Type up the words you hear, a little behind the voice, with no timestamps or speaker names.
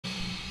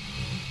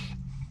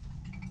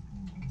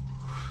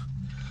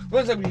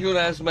What's up, you good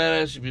ass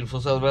badass, you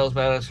beautiful Southern Bells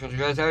badass country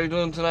guys? How are you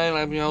doing tonight?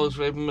 I'm your host,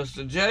 Raven,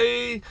 Mr.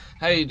 J.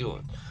 How you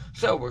doing?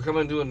 So, we're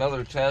coming to do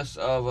another test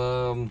of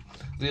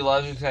the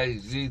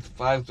Logitech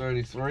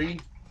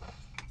Z533.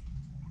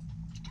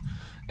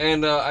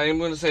 And I am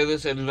going to say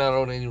this, I do not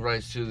own any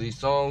rights to these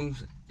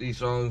songs. These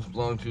songs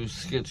belong to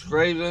sKitz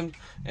Kraven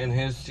and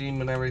his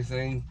team and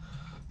everything.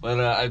 But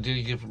I do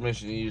get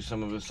permission to use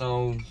some of his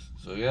songs,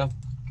 so yeah.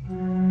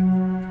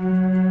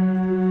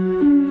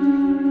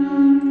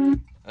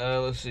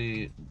 Let's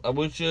see.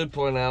 I should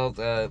point out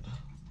that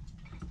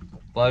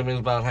volume is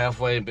about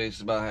halfway, bass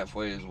is about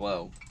halfway as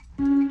well.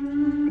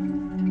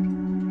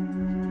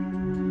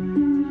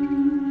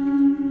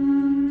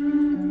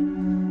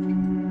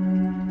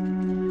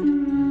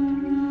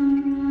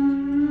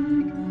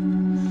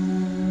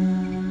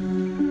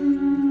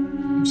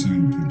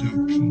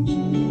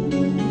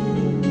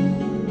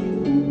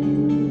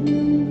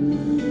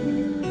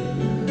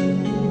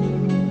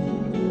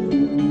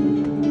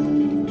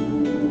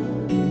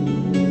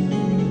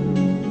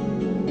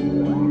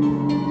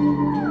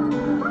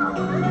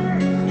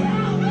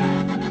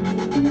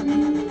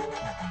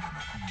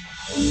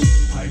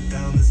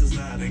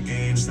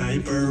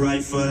 Sniper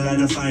rifle, I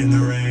define the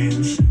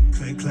range.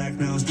 Click clack,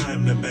 now it's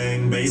time to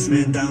bang.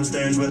 Basement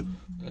downstairs with.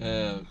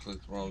 Yeah, I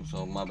clicked the wrong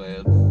song, my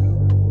bad.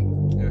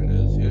 Here it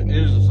is.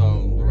 Here's the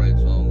song, the right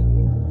song.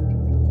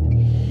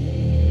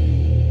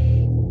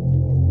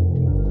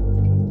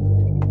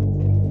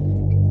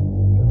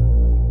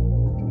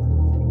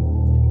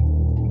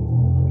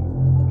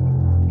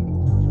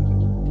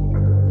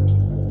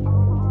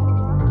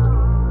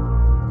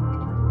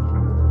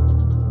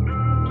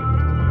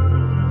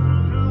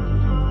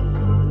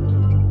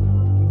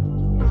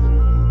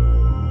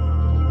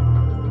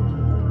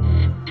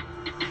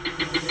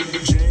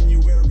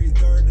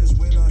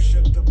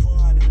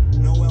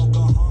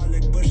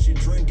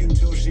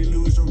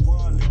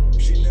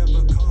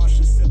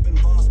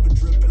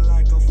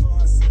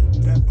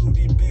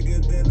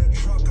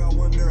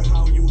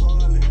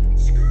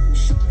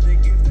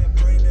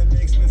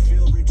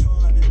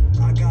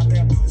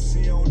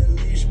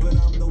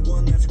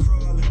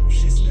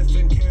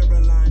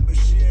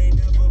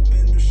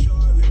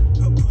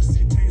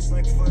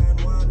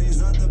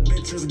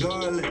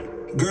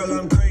 Girl,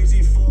 I'm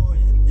crazy for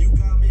you. You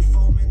got me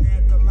foaming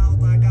at the mouth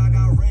like I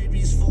got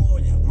rabies for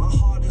you. My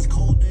heart is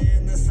colder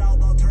in the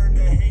south, I'll turn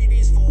to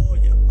Hades for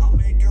you. I'll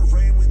make it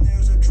rain when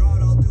there's a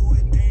drought, I'll do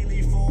it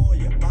daily for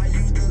you. Buy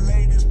you the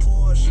latest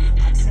Porsche.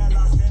 I tell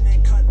us then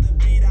and cut the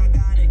beat, I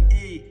gotta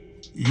eat.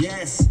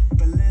 Yes,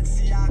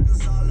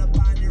 Balenciaga's all up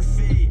on your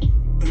feet.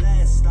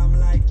 Blessed, I'm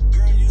like,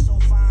 girl, you so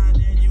fine,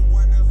 and you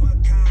one of a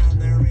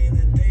kind. There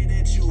ain't a day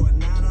that you are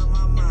not on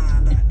my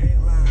mind. I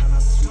ain't lying, I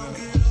swear.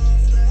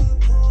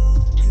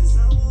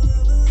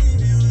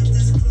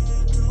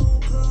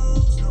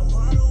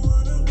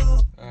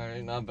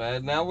 Not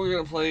bad. Now we're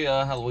gonna play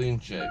Halloween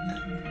Chick. Make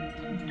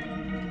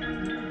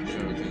sure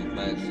everything's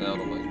maxed out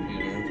on my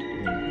computer.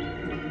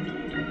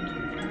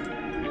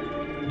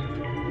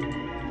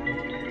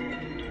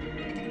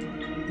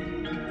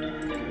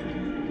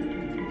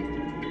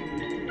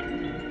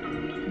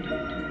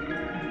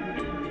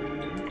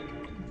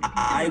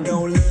 I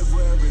don't live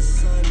where it's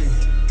sunny.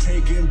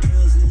 Taking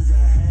pills is a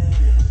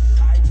habit.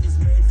 I just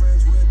made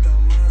friends with the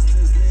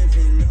monsters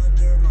living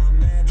under my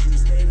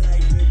mattress. They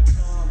like to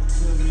talk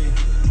to me,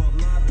 but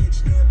my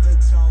bitch never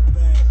talk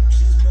back.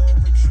 She's more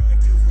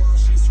attractive while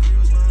she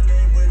screams my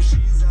name when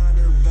she's on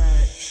her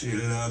back. She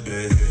love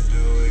it, hit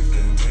the wick,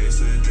 then taste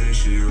the dick.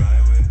 She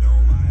ride with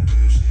no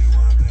mileage. She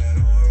want that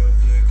aura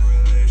flick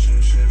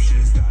relationship.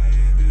 She's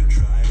dying to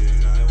try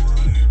it. I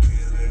want a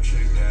killer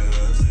chick that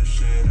loves the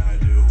shit I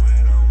do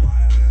when I'm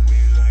wildin'. We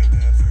like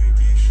that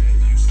freaky shit.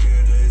 You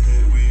scared to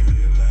hit? We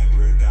live like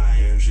we're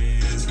dying. She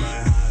is my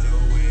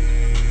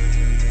Halloween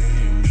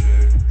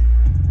chick.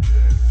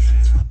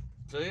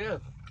 So yeah,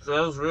 so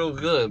that was real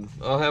good.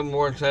 I'll have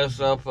more tests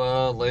up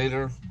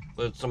later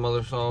with some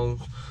other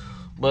songs.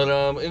 But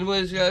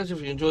anyways, guys, if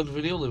you enjoyed the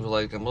video, leave a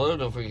like down below.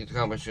 Don't forget to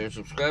comment, share,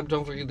 subscribe.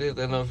 Don't forget to hit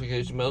that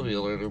notification bell to be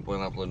alerted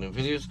when I upload new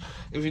videos.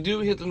 If you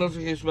do hit the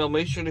notification bell,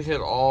 make sure to hit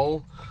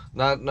all,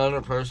 none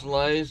are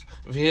personalized.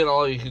 If you hit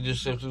all, you can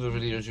just sift through the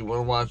videos you want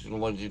to watch and the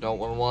ones you don't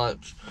want to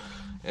watch,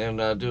 and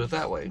do it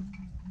that way.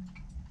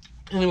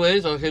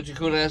 Anyways, I'll catch you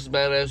cool ass,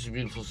 badass, you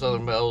beautiful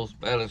Southern Bells,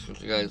 badass with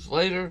you guys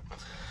later.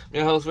 I'm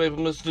your host,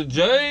 Raven, Mr.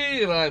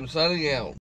 J, and I'm signing out.